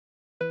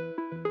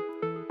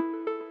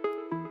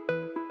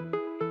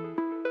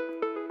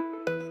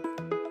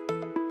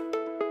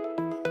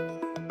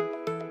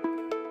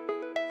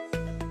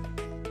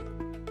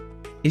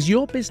Is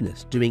your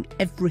business doing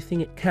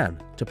everything it can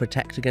to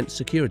protect against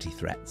security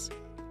threats?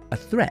 A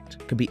threat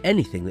can be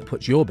anything that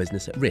puts your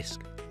business at risk,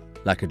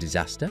 like a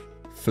disaster,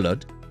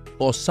 flood,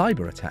 or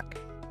cyber attack.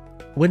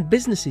 When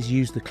businesses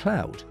use the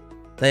cloud,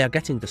 they are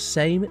getting the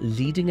same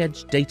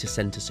leading-edge data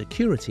center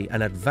security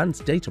and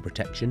advanced data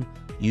protection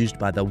used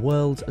by the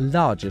world's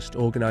largest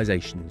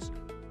organizations.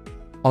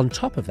 On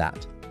top of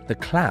that, the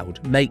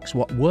cloud makes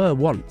what were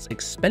once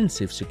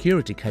expensive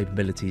security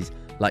capabilities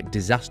like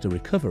disaster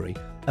recovery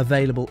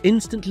available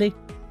instantly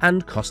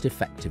and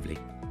cost-effectively.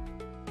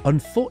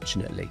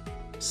 Unfortunately,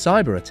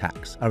 cyber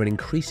attacks are an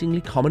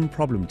increasingly common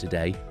problem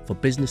today for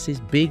businesses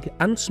big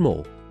and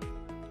small.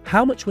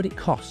 How much would it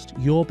cost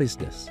your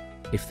business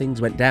if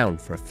things went down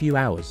for a few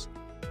hours?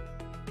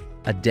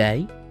 A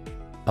day?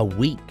 A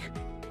week?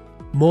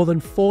 More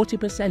than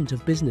 40%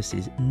 of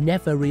businesses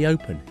never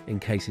reopen in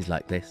cases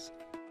like this.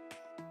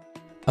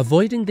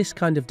 Avoiding this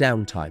kind of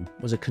downtime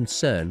was a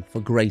concern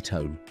for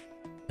Greytone,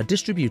 a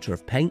distributor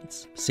of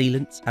paints,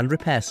 sealants and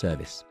repair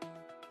service.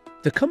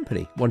 The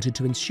company wanted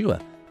to ensure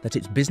that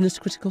its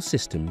business-critical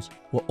systems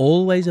were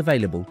always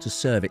available to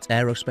serve its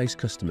aerospace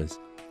customers,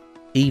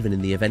 even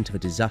in the event of a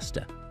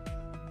disaster.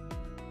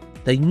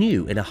 They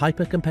knew in a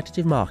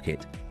hyper-competitive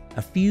market,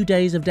 a few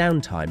days of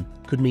downtime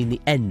could mean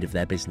the end of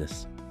their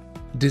business.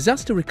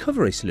 Disaster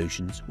recovery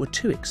solutions were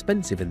too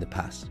expensive in the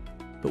past,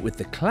 but with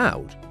the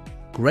cloud,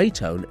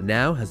 Greytone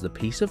now has the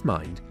peace of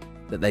mind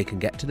that they can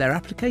get to their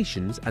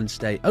applications and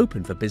stay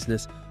open for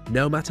business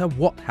no matter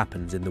what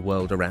happens in the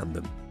world around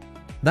them.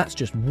 That's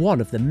just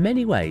one of the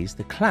many ways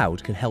the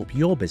cloud can help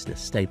your business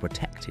stay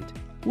protected.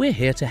 We're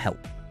here to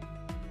help.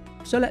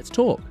 So let's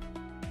talk.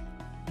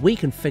 We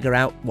can figure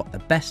out what the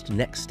best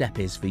next step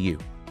is for you.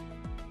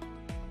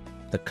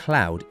 The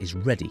cloud is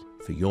ready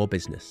for your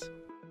business.